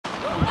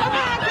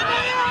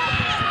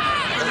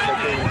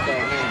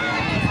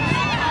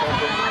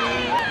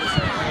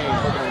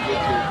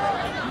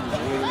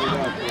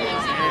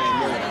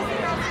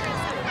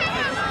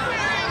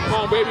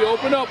baby,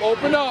 open up,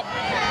 open up.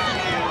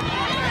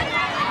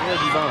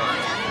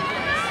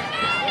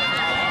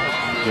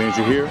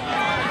 Danger here?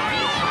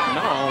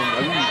 No,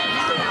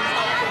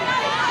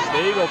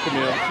 there you go,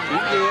 Camille. Be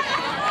good.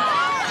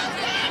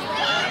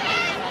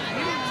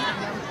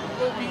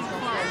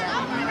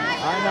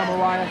 All right, now,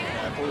 Mariah.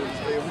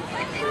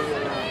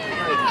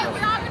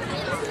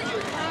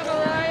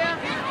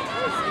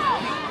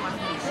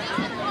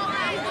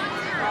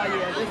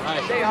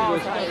 Stay home.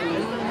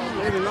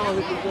 They didn't know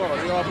who could go.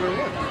 They all been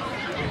working.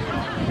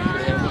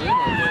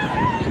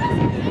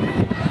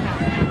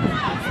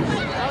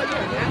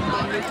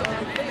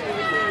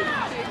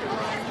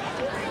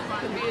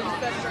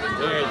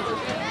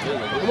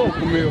 Come on,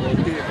 Camille.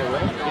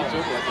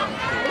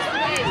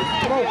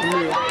 Come on,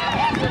 Camille.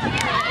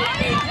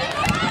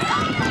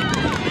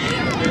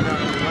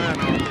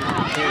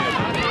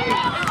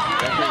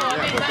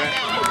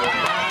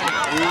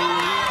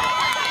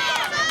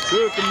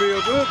 Good,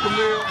 Camille. Good,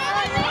 Camille. All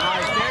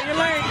right, stay in your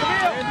lane,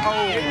 Camille.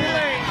 Oh. Stay in your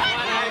lane.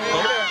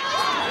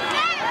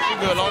 She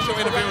good. Long as she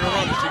interfere with the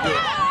runner, she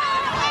good.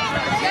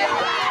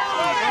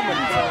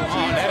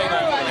 That ain't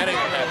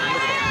gonna happen.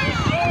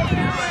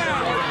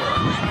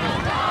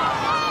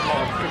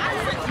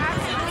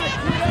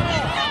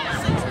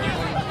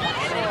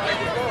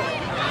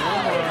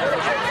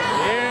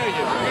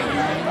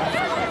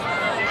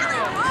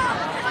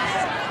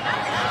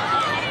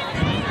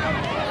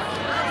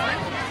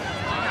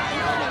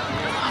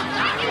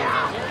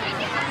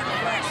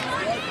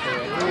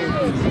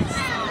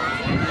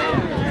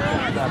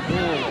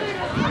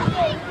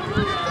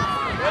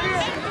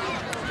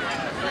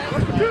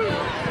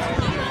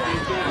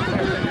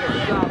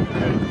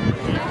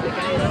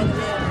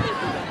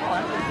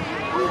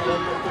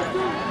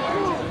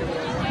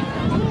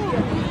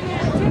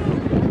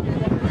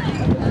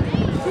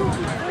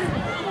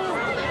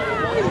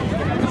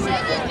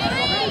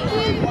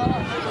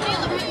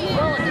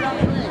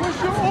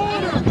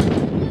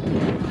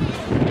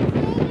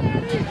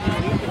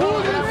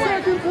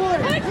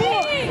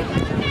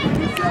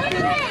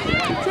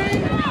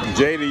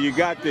 Jada, you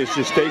got this.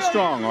 Just stay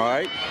strong, all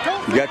right?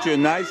 You got you a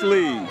nice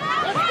lead.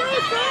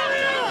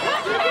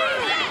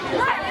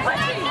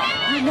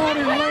 You're not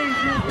in lane.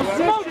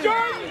 Come on,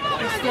 Jordan!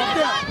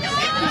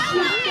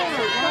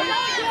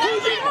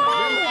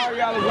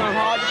 Y'all run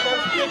hard. The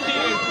first 15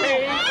 is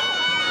paid.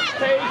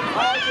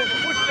 Hard, just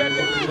push that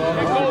and go.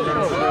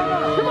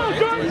 Come on,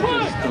 Jordan,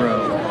 push!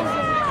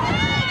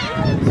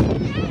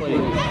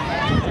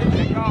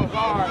 Take off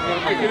hard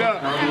and pick it up.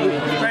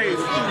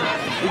 Pace.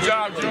 Good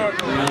job, Jordan.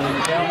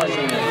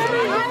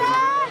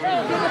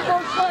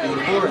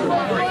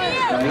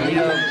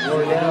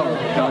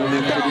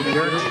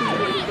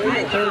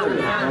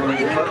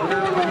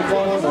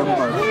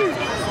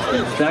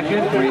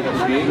 Second, Brady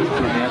Gates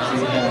for Nancy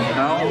Colin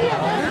Powell.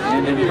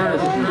 And in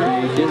first, a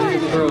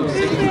distance throw of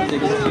 66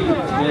 feet,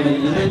 and an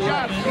image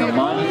of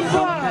Monty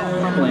Sumter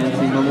from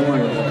Lansing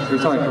Memorial. Or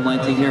sorry, from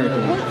Lansing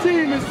Heritage. What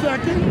team is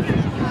second?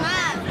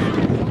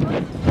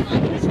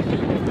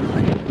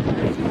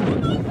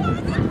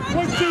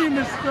 What team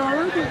is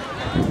third?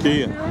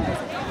 Kia,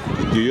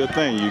 do your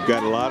thing. You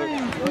got a lot of,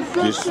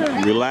 just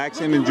relax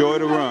and enjoy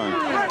the run.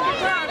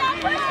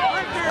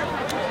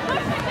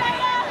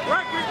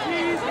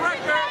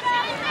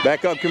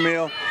 Back up,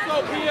 Camille.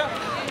 Go, Kia.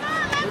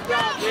 Good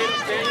job, Jada.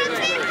 Stay in your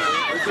lane.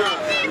 Good job.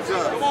 Good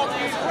job. Come on,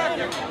 Keys.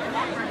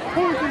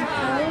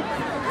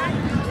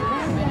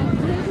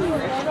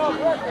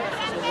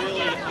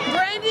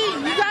 Brandy,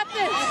 you got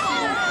this.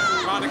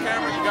 On the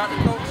camera, you got me,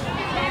 coach.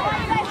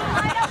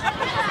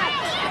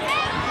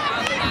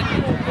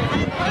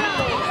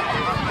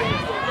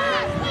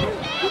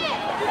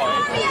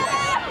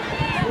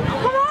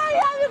 Come on,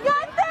 y'all, you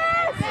got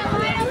this.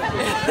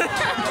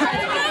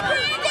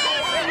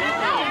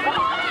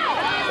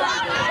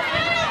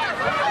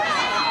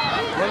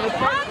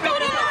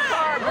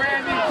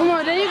 Come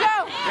on, there you go.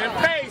 And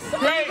pace.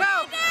 There you go.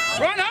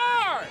 Run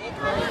hard.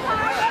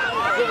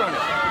 Good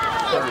runner.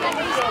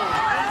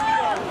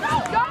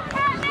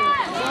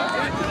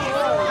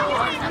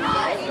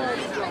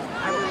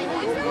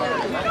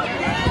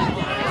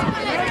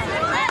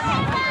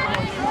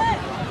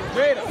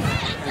 Jada.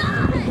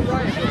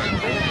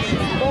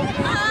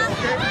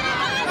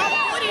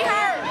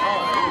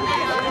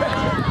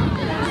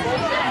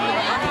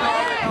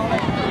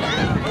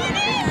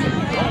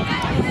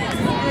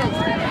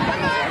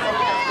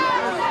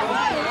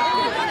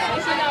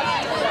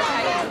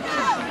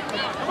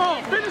 Come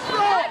on, finish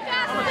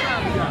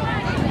strong.